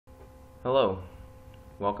Hello,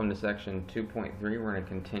 welcome to section 2.3. We're going to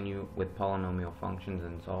continue with polynomial functions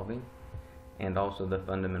and solving, and also the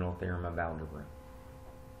fundamental theorem of algebra.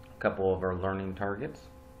 A couple of our learning targets.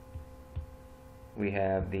 We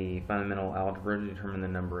have the fundamental algebra to determine the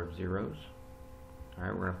number of zeros.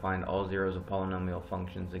 Alright, we're going to find all zeros of polynomial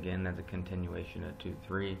functions. Again, that's a continuation of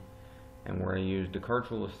 2.3. And we're going to use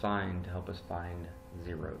Descartes' rule of sign to help us find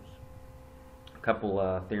zeros. A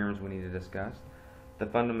couple theorems we need to discuss. The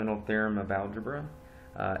fundamental theorem of algebra,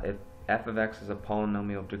 if f of x is a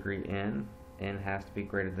polynomial of degree n has to be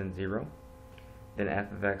greater than 0, then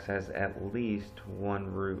f of x has at least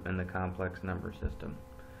one root in the complex number system.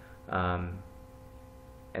 And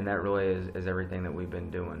that really is everything that we've been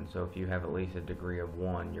doing. So if you have at least a degree of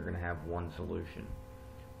 1, you're going to have one solution,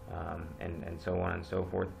 and so on and so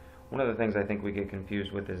forth. One of the things I think we get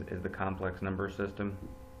confused with is the complex number system.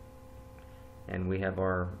 And we have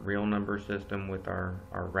our real number system with our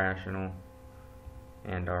rational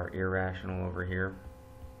and our irrational over here.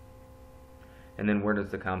 And then where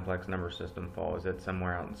does the complex number system fall? Is it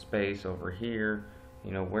somewhere out in space over here?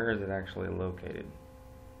 You know, where is it actually located?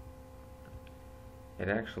 It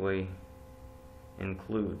actually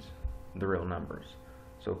includes the real numbers.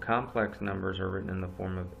 So complex numbers are written in the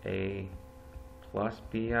form of a plus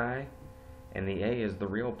bi, and the a is the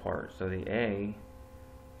real part. So the a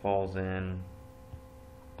falls in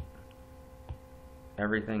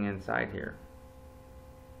everything inside here.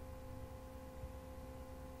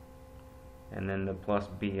 And then the plus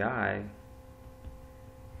bi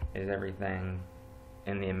is everything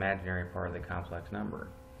in the imaginary part of the complex number.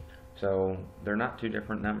 So they're not two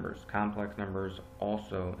different numbers. Complex numbers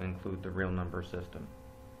also include the real number system.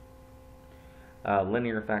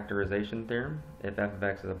 Linear factorization theorem. If f of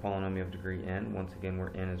x is a polynomial of degree n, once again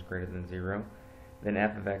where n is greater than 0, then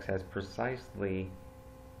f of x has precisely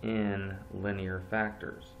n linear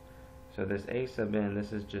factors. So this a sub n,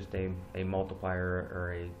 this is just a multiplier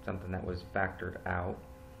or something that was factored out.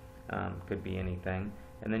 Could be anything.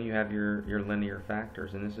 And then you have your linear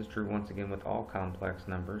factors, and this is true once again with all complex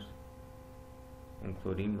numbers,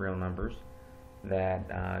 including real numbers,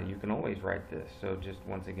 that you can always write this. So just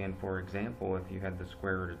once again, for example, if you had the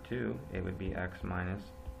square root of 2, it would be x minus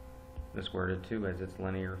the square root of 2 as its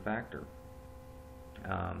linear factor.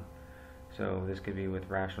 So this could be with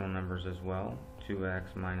rational numbers as well,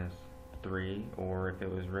 2x minus 3, or if it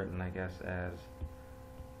was written, I guess, as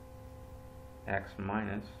x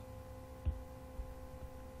minus,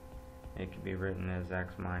 it could be written as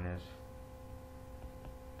x minus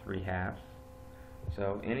 3/2.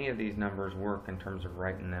 So any of these numbers work in terms of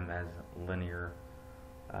writing them as linear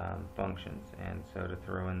functions. And so to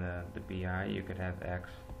throw in the bi, you could have x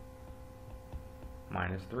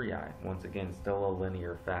minus 3i. Once again, still a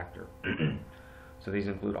linear factor. So these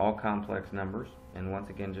include all complex numbers. And once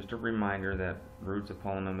again, just a reminder that roots of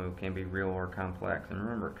polynomial can be real or complex. And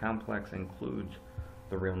remember, complex includes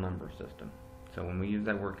the real number system. So when we use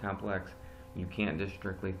that word complex, you can't just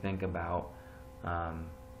strictly think about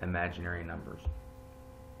imaginary numbers.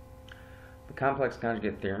 The complex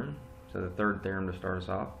conjugate theorem, so the third theorem to start us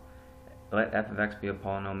off, let f of x be a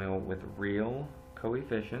polynomial with real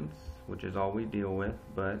coefficients, which is all we deal with,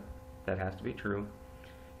 but that has to be true.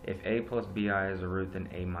 If a plus bi is a root, then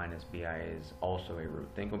a minus bi is also a root.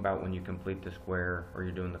 Think about when you complete the square or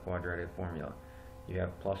you're doing the quadratic formula. You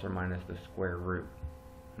have plus or minus the square root,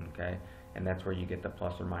 okay? And that's where you get the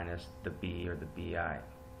plus or minus the b or the bi.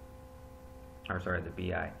 The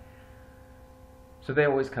bi. So they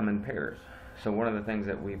always come in pairs. So one of the things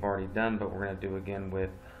that we've already done, but we're going to do again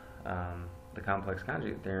with the complex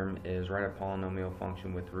conjugate theorem, is write a polynomial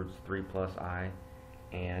function with roots 3 plus i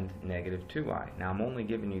and negative 2i. Now I'm only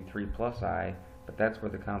giving you 3 plus i, but that's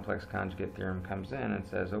where the complex conjugate theorem comes in and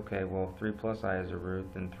says, okay, well, if 3 plus i is a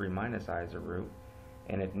root, then 3 minus i is a root.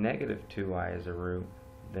 And if negative 2i is a root,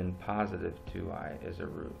 then positive 2i is a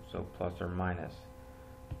root. So plus or minus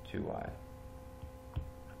 2i.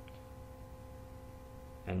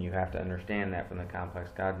 And you have to understand that from the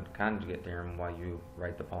complex conjugate theorem while you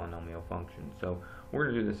write the polynomial function. So we're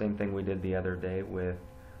going to do the same thing we did the other day with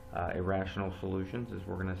irrational solutions, is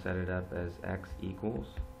we're going to set it up as x equals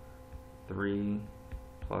 3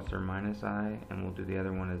 plus or minus I, and we'll do the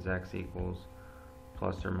other one as x equals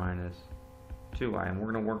plus or minus 2i. And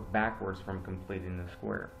we're going to work backwards from completing the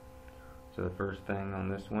square. So the first thing on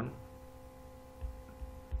this one,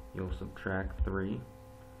 you'll subtract 3,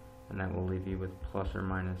 and that will leave you with plus or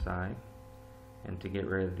minus I. And to get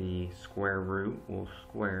rid of the square root, we'll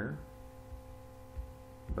square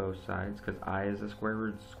both sides, because I is a square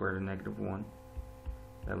root, it's square root of -1.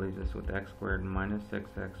 That leaves us with x squared minus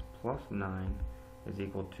 6x plus 9 is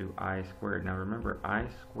equal to I squared. Now remember, I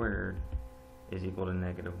squared is equal to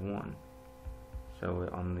 -1. So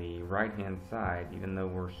on the right hand side, even though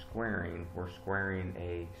we're squaring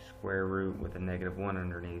a square root with a -1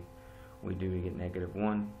 underneath. We get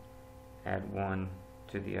 -1, add 1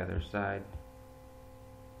 to the other side,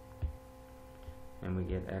 and we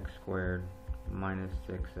get x squared minus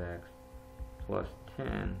 6x plus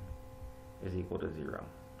 10 is equal to 0.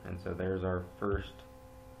 And so there's our first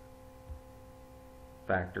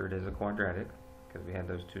factor. It is a quadratic because we had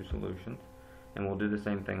those two solutions. And we'll do the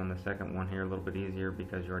same thing on the second one here, a little bit easier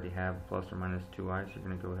because you already have plus or minus 2i, so you're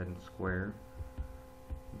going to go ahead and square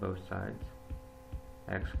both sides.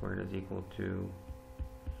 X squared is equal to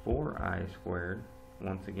 4i squared.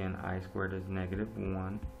 Once again, I squared is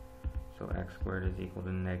 -1, so x squared is equal to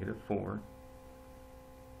 -4.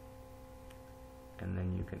 And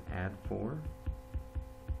then you can add 4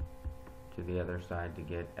 to the other side to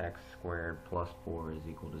get x squared plus 4 is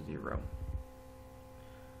equal to 0.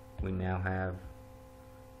 We now have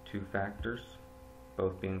two factors,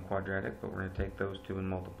 both being quadratic, but we're going to take those two and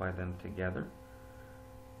multiply them together.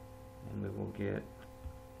 And we will get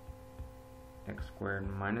x squared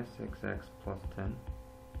minus 6x plus 10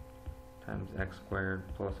 times x squared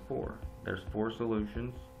plus 4. There's 4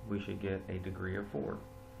 solutions. We should get a degree of 4.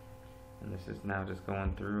 And this is now just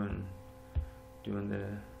going through and doing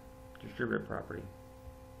the distributive property.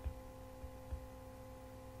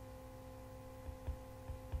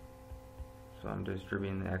 So I'm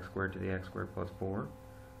distributing the x squared to the x squared plus 4.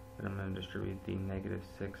 Then I'm going to distribute the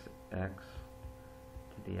 -6x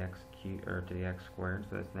to the x cubed, or to the x squared,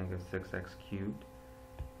 so that's -6x cubed.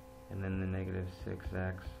 And then the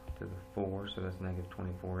 -6x to the 4, so that's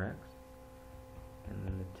 -24x. And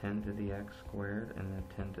then the 10 to the x squared, and the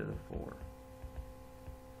 10 to the 4.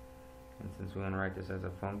 And since we want to write this as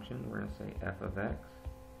a function, we're going to say f of x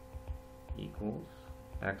equals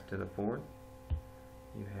x to the 4th.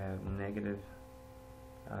 You have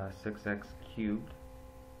 -6x cubed.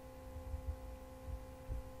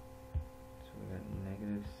 So we got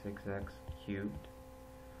 -6x cubed.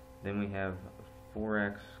 Then we have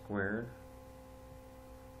 4x squared.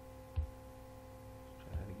 Let's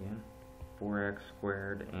try that again. 4x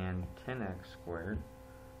squared and 10x squared.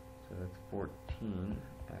 So that's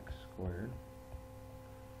 14x squared.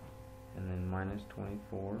 And then minus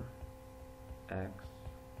 24x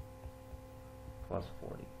plus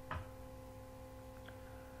 40.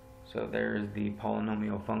 So there's the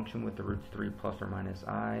polynomial function with the roots 3 plus or minus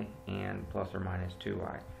I and plus or minus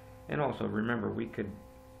 2i. And also remember, we could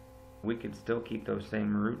still keep those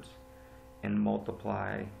same roots and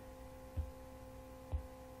multiply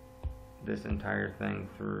this entire thing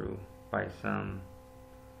through by some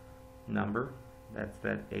number. That's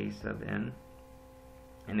that a sub n,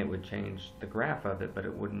 and it would change the graph of it, but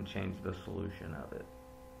it wouldn't change the solution of it.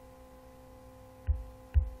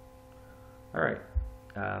 Alright,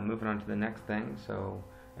 moving on to the next thing. So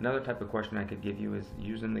another type of question I could give you is,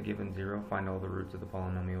 using the given 0, find all the roots of the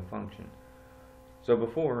polynomial function. So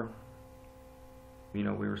before, we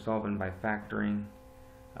were solving by factoring.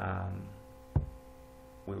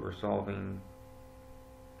 We were solving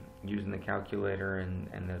using the calculator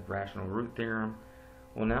and the rational root theorem.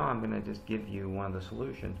 Well, now I'm going to just give you one of the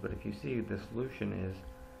solutions, but if you see, the solution is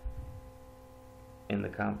in the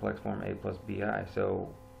complex form a plus bi.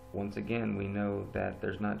 So once again, we know that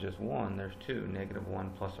there's not just one, there's two,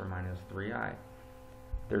 -1 plus or minus 3i.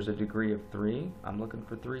 There's a degree of 3. I'm looking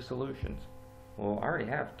for 3 solutions. Well, I already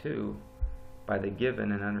have 2 by the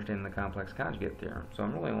given and understanding the complex conjugate theorem, so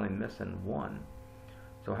I'm really only missing 1.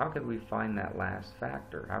 So how could we find that last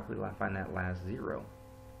factor? How could we find that last 0?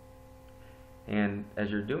 And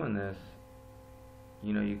as you're doing this,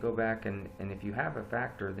 you go back and if you have a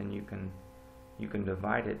factor, then you can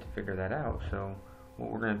divide it to figure that out. So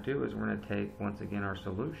what we're going to do is we're going to take, once again, our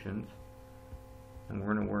solutions, and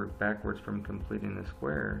we're going to work backwards from completing the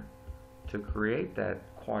square to create that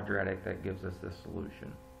quadratic that gives us this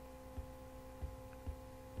solution.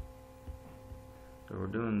 So we're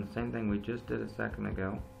doing the same thing we just did a second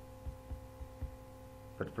ago,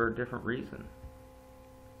 but for a different reason.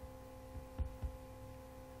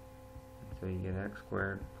 So you get x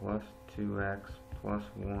squared plus 2x plus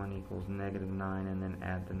 1 equals -9, and then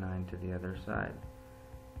add the 9 to the other side.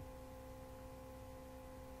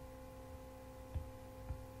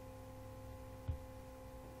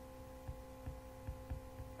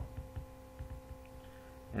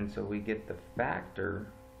 And so we get the factor,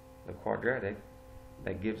 the quadratic,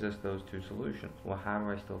 that gives us those 2 solutions. Well, how do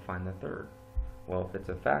I still find the third? Well, if it's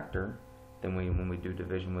a factor, then when we do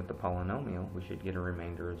division with the polynomial, we should get a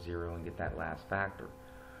remainder of 0 and get that last factor.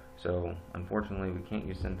 So unfortunately we can't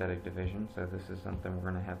use synthetic division, so this is something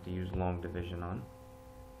we're going to have to use long division on.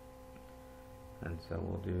 And so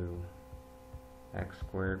we'll do x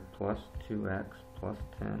squared plus 2x plus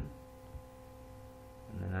 10.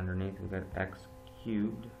 And then underneath we've got x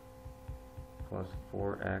cubed plus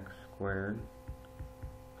 4x squared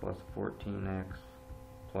plus 14x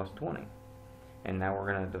plus 20. And now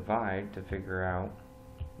we're going to divide to figure out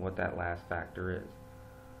what that last factor is.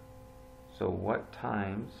 So what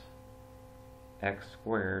times x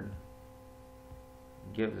squared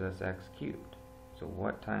gives us x cubed? So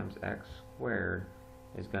what times x squared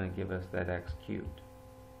is going to give us that x cubed?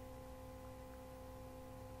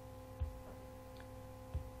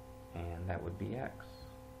 And that would be x.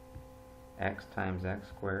 X times x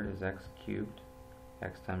squared is x cubed.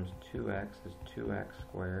 X times 2x is 2x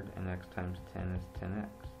squared, and x times 10 is 10x.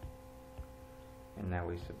 And now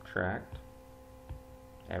we subtract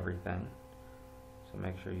everything. So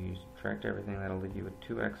make sure you subtract everything. That'll leave you with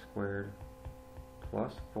 2x squared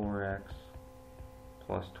plus 4x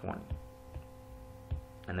plus 20.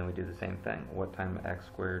 And then we do the same thing. What time x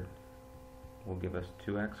squared will give us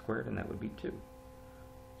 2x squared, and that would be 2.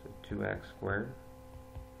 So 2x squared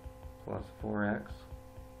plus 4x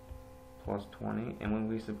plus 20, and when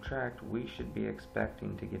we subtract, we should be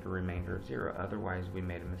expecting to get a remainder of 0, otherwise we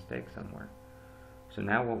made a mistake somewhere. So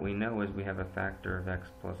now what we know is we have a factor of x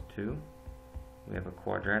plus 2, we have a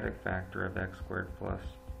quadratic factor of x squared plus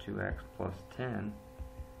 2x plus 10,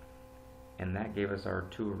 and that gave us our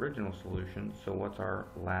two original solutions. So what's our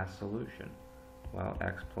last solution? Well,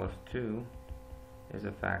 x plus 2 is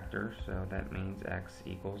a factor, so that means x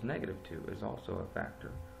equals negative 2 is also a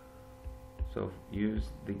factor. So use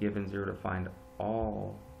the given 0 to find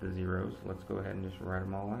all the zeros. Let's go ahead and just write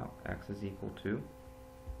them all out. X is equal to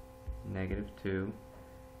negative 2,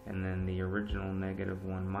 and then the original negative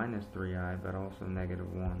 1 minus 3i, but also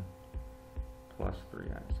negative 1 plus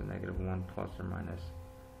 3i. So negative 1 plus or minus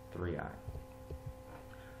 3i.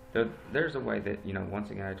 So there's a way that,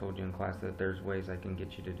 once again I told you in class that there's ways I can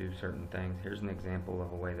get you to do certain things. Here's an example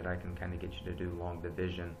of a way that I can kind of get you to do long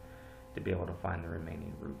division to be able to find the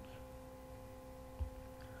remaining roots.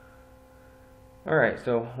 Alright,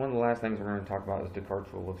 so one of the last things we're going to talk about is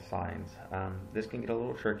Descartes' rule of signs. This can get a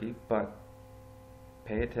little tricky, but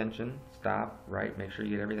pay attention, stop, write, make sure you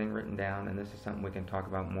get everything written down, and this is something we can talk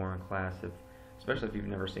about more in class, especially if you've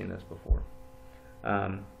never seen this before.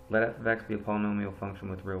 Let f of x be a polynomial function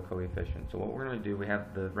with real coefficients. So what we're going to do, we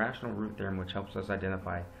have the rational root theorem, which helps us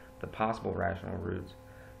identify the possible rational roots.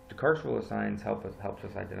 Descartes' rule of signs helps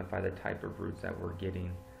us identify the type of roots that we're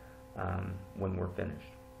getting when we're finished.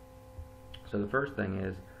 So the first thing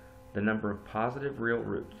is the number of positive real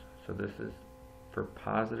roots. So this is for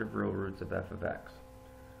positive real roots of f of x.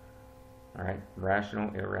 Alright,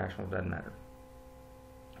 rational, irrational, doesn't matter.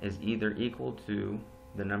 Is either equal to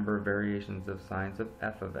the number of variations of signs of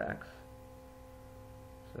f of x.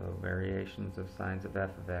 So variations of signs of f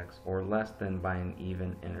of x, or less than by an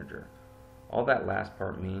even integer. All that last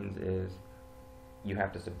part means is you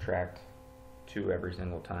have to subtract 2 every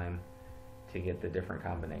single time to get the different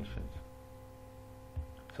combinations.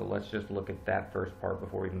 So let's just look at that first part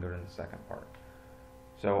before we even go to the second part.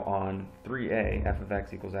 So on 3a, f of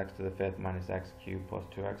x equals x to the 5th minus x cubed plus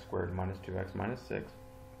 2x squared minus 2x minus 6,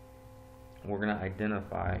 we're going to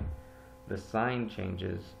identify the sign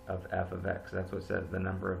changes of f of x. That's what it says, the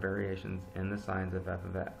number of variations in the signs of f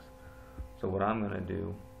of x. So what I'm going to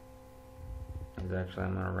do is actually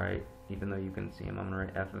I'm going to write, even though you can see them, I'm going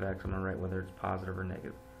to write f of x, I'm going to write whether it's positive or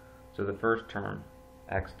negative. So the first term,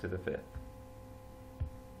 x to the 5th.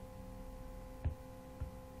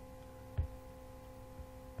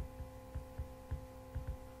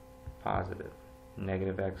 Positive.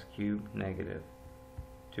 Negative x cubed, negative.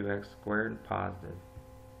 2x squared, positive.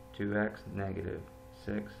 2x, negative.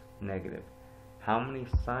 6, negative. How many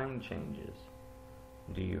sign changes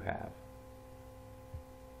do you have?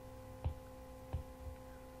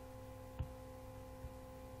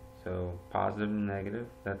 So positive to negative,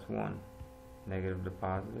 that's 1. Negative to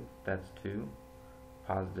positive, that's 2.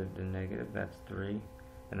 Positive to negative, that's 3.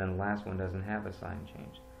 And then the last one doesn't have a sign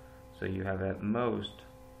change. So you have at most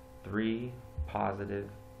 3 positive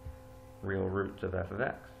real roots of f of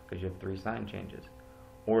x, because you have 3 sign changes,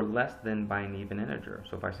 or less than by an even integer.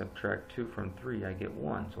 So if I subtract 2 from 3, I get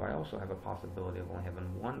 1. So I also have a possibility of only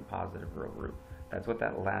having 1 positive real root. That's what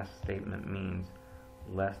that last statement means,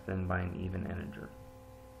 less than by an even integer.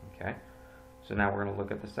 Okay? So now we're going to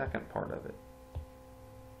look at the second part of it.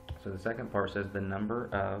 So the second part says the number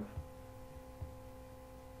of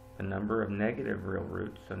negative real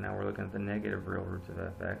roots, so now we're looking at the negative real roots of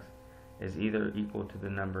f of x, is either equal to the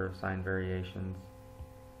number of sign variations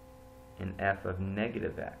in f of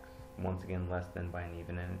negative x, once again less than by an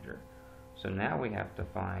even integer. So now we have to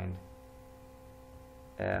find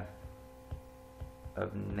f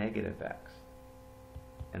of negative x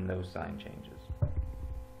and those sign changes.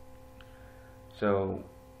 So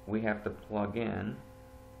we have to plug in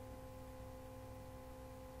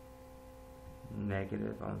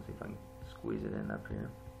negative, I'll see if I can squeeze it in up here,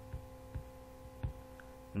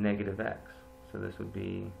 negative x. So this would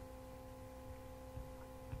be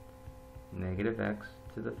negative x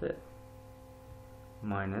to the fifth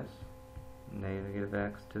minus negative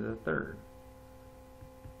x to the third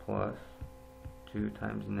plus 2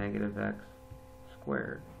 times negative x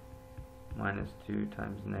squared minus 2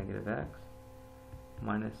 times negative x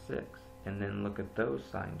minus 6. And then look at those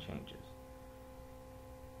sign changes.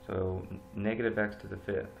 So negative x to the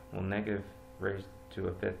fifth, well, negative raised to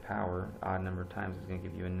a fifth power, odd number of times, is going to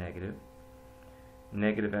give you a negative.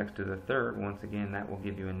 Negative x to the third, once again, that will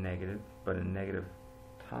give you a negative, but a negative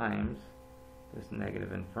times this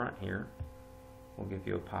negative in front here will give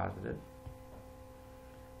you a positive.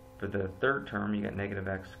 For the third term, you got negative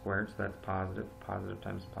x squared, so that's positive. Positive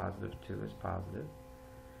times positive 2 is positive.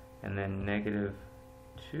 And then negative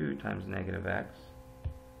 2 times negative x,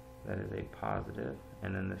 that is a positive.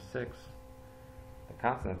 And then the 6, the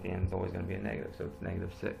constant at the end is always going to be a negative, so it's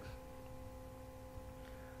negative 6.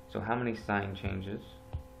 So how many sign changes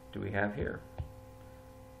do we have here?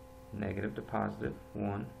 Negative to positive,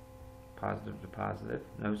 1. Positive to positive,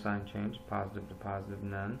 no sign change. Positive to positive,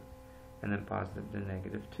 none. And then positive to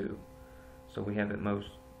negative 2. So we have at most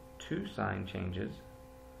 2 sign changes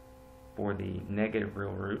for the negative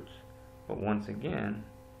real roots, but once again,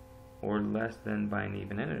 or less than by an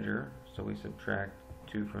even integer, so we subtract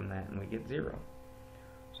 2 from that and we get 0.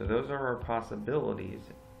 So those are our possibilities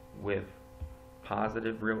with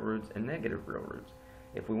positive real roots and negative real roots.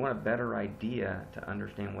 If we want a better idea to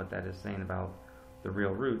understand what that is saying about the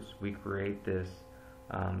real roots, we create this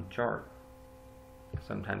chart,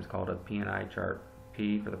 sometimes called a P and I chart.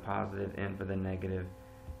 P for the positive, N for the negative,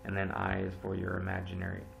 and then I is for your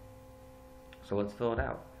imaginary. So let's fill it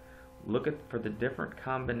out. Look at for the different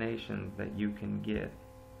combinations that you can get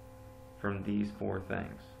from these 4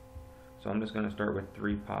 things. So I'm just going to start with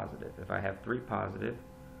 3 positive. If I have 3 positive,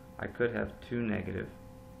 I could have 2 negative,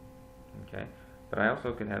 okay? But I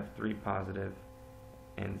also could have 3 positive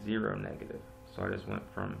and 0 negative. So I just went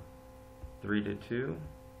from 3 to 2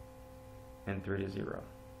 and 3 to 0.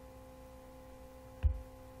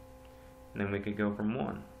 And then we could go from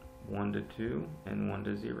 1 to 2, and 1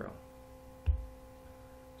 to 0.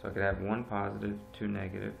 So I could have 1 positive, 2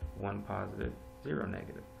 negative, 1 positive, 0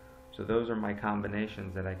 negative. So those are my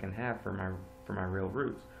combinations that I can have for my real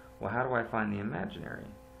roots. Well, how do I find the imaginary?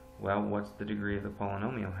 Well, what's the degree of the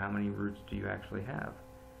polynomial? How many roots do you actually have?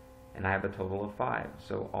 And I have a total of 5.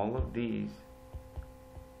 So all of these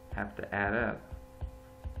have to add up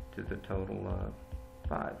to the total of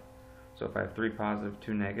 5. So if I have 3 positive,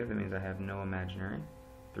 2 negative, that means I have no imaginary.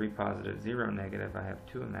 3 positive, 0 negative, I have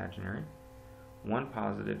 2 imaginary. 1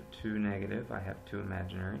 positive, 2 negative, I have 2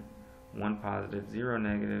 imaginary. 1 positive, 0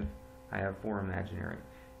 negative, I have 4 imaginary.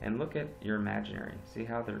 And look at your imaginary. See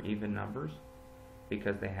how they're even numbers?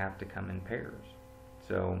 Because they have to come in pairs.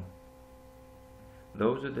 So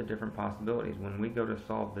those are the different possibilities. When we go to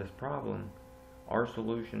solve this problem, our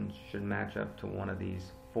solutions should match up to one of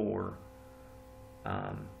these 4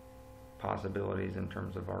 possibilities in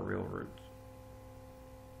terms of our real roots.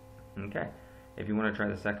 Okay, if you want to try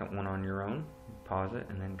the second one on your own, pause it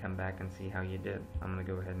and then come back and see how you did. I'm going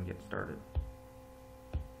to go ahead and get started.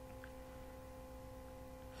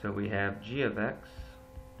 So we have g of x,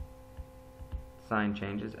 sign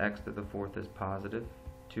changes, x to the 4th is positive,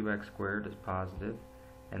 2x squared is positive,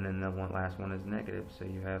 and then the last one is negative, so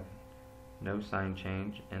you have no sign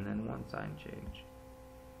change and then 1 sign change.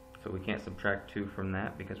 So we can't subtract 2 from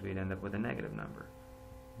that because we'd end up with a negative number.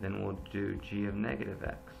 Then we'll do g of negative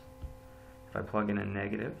x. If I plug in a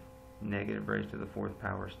negative, negative raised to the 4th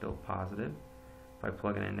power is still positive. If I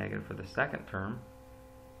plug in a negative for the second term,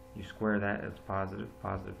 you square that as positive.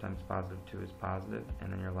 Positive times positive 2 is positive,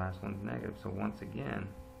 and then your last one's negative. So once again,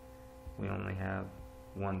 we only have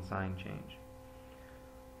 1 sign change.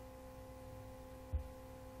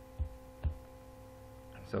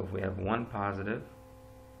 So if we have 1 positive,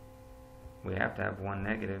 we have to have 1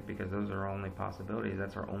 negative because those are our only possibilities.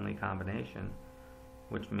 That's our only combination,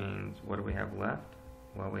 which means what do we have left?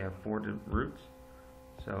 Well, we have 4 roots,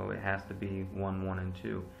 so it has to be 1, 1, and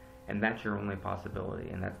 2. And that's your only possibility,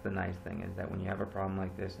 and that's the nice thing, is that when you have a problem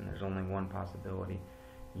like this and there's only 1 possibility,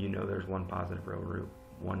 you know there's 1 positive real root,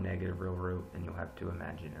 1 negative real root, and you'll have 2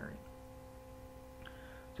 imaginary.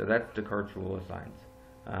 So that's Descartes' rule of signs.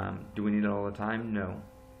 Do we need it all the time? No.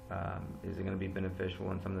 Is it going to be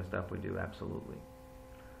beneficial in some of the stuff we do? Absolutely.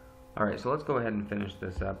 Alright, so let's go ahead and finish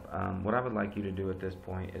this up. What I would like you to do at this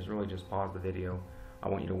point is really just pause the video. I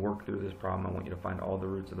want you to work through this problem. I want you to find all the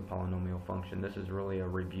roots of the polynomial function. This is really a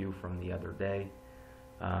review from the other day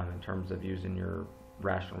in terms of using your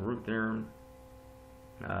rational root theorem,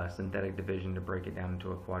 synthetic division to break it down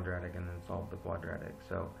into a quadratic and then solve the quadratic.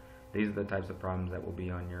 So these are the types of problems that will be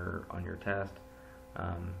on your test,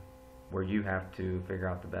 where you have to figure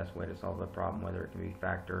out the best way to solve the problem, whether it can be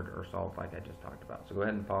factored or solved like I just talked about. So go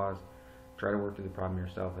ahead and pause, try to work through the problem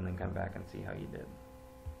yourself, and then come back and see how you did.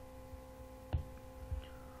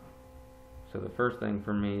 So the first thing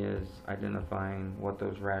for me is identifying what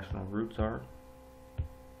those rational roots are.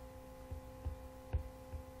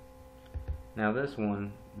 Now this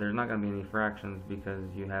one, there's not going to be any fractions because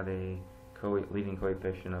you have a leading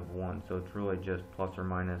coefficient of 1, so it's really just plus or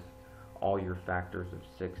minus all your factors of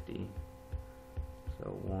 60. So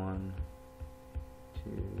 1,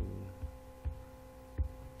 2,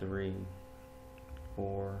 3,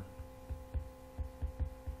 4,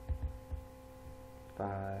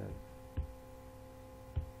 5,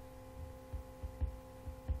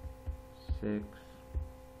 6,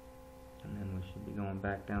 and then we should be going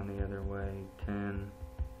back down the other way, 10,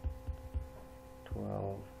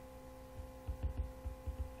 12,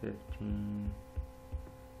 15,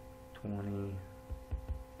 20,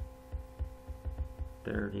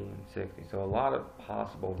 30, and 60. So a lot of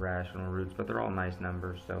possible rational roots, but they're all nice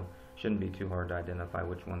numbers, so shouldn't be too hard to identify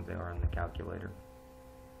which ones they are in the calculator.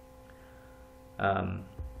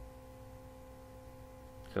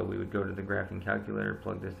 So we would go to the graphing calculator,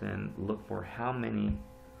 plug this in, look for how many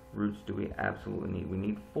roots do we absolutely need. We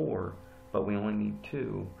need 4, but we only need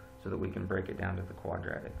 2 so that we can break it down to the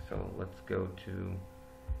quadratic. So let's go to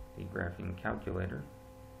the graphing calculator.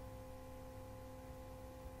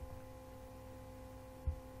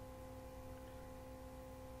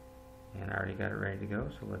 And I already got it ready to go,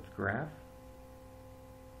 so let's graph.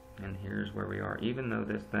 And here's where we are. Even though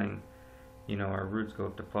this thing, you know, our roots go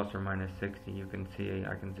up to plus or minus 60, you can see,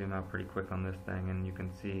 I can zoom out pretty quick on this thing, and you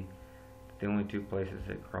can see the only 2 places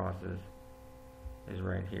it crosses is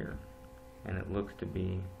right here. And it looks to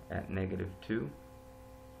be at -2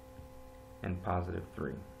 and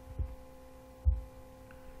 +3.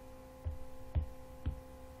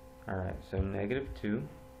 Alright, so -2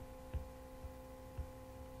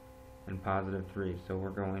 and +3. So we're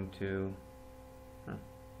going to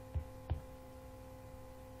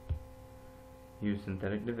use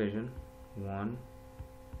synthetic division. 1,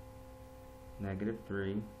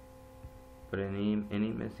 -3. Put any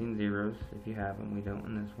missing zeros if you have them. We don't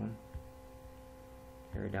in this one.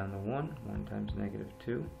 Carry down the 1. 1 times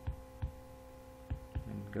 -2.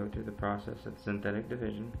 And go through the process of synthetic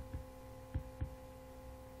division.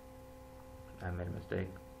 I made a mistake.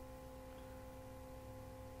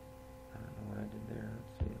 I don't know what I did there.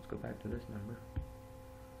 Let's see. Let's go back to this number.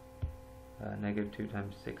 -2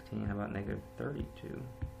 times 16. How about -32?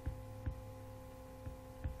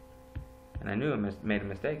 And I knew I made a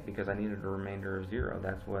mistake because I needed a remainder of 0.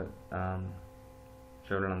 That's what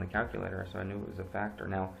showed it on the calculator, so I knew it was a factor.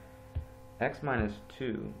 Now, x minus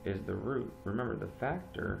 2 is the root. Remember, the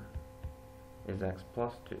factor is x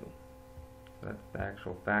plus 2. So that's the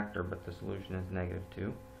actual factor, but the solution is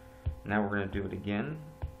 -2. Now we're going to do it again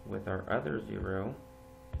with our other 0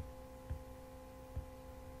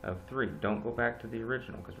 of 3. Don't go back to the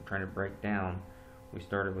original because we're trying to break down. We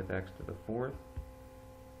started with x to the 4th.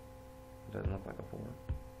 It doesn't look like a 4.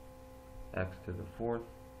 X to the 4th.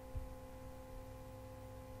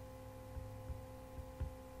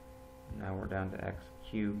 Now we're down to x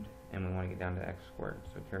cubed, and we want to get down to x squared.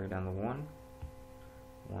 So carry down the 1.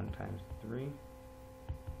 1 times 3.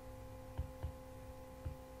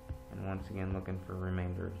 And once again looking for a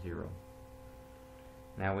remainder of 0.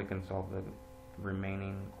 Now we can solve the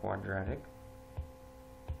remaining quadratic.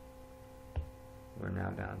 We're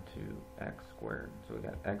now down to x squared. So we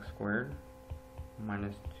got x squared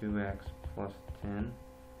minus 2x plus 10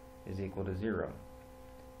 is equal to 0.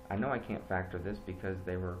 I know I can't factor this because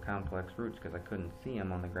they were complex roots because I couldn't see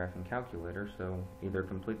them on the graphing calculator, so either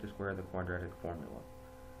complete the square of the quadratic formula.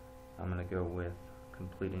 I'm going to go with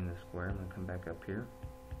completing the square. I'm going to come back up here.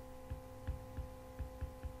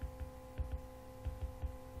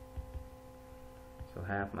 So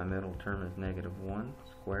half my middle term is -1.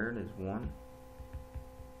 Squared is 1.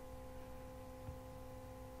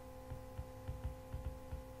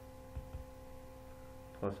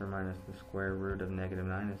 Plus or minus the square root of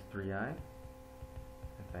 -9 is 3i.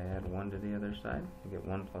 If I add 1 to the other side, I get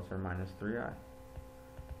 1 plus or minus 3i.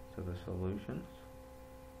 So the solutions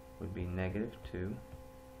would be -2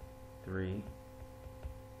 3,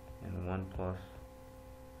 and 1 plus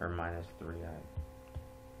or minus 3i.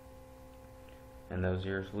 And those are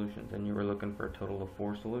your solutions. And you were looking for a total of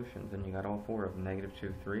 4 solutions, and you got all 4 of them,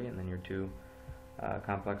 -2, 3, and then your 2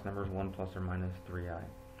 complex numbers, 1 plus or minus 3i.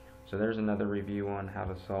 So there's another review on how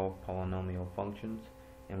to solve polynomial functions,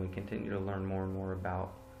 and we continue to learn more and more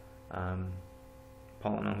about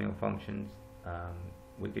polynomial functions.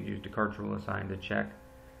 We could use Descartes' rule of sign to check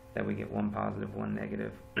that we get 1 positive, 1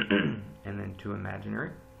 negative, and then 2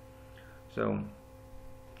 imaginary. So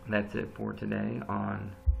that's it for today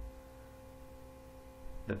on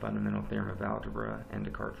the fundamental theorem of algebra and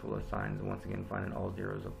Descartes' rule of signs, and once again finding all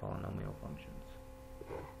zeros of polynomial functions.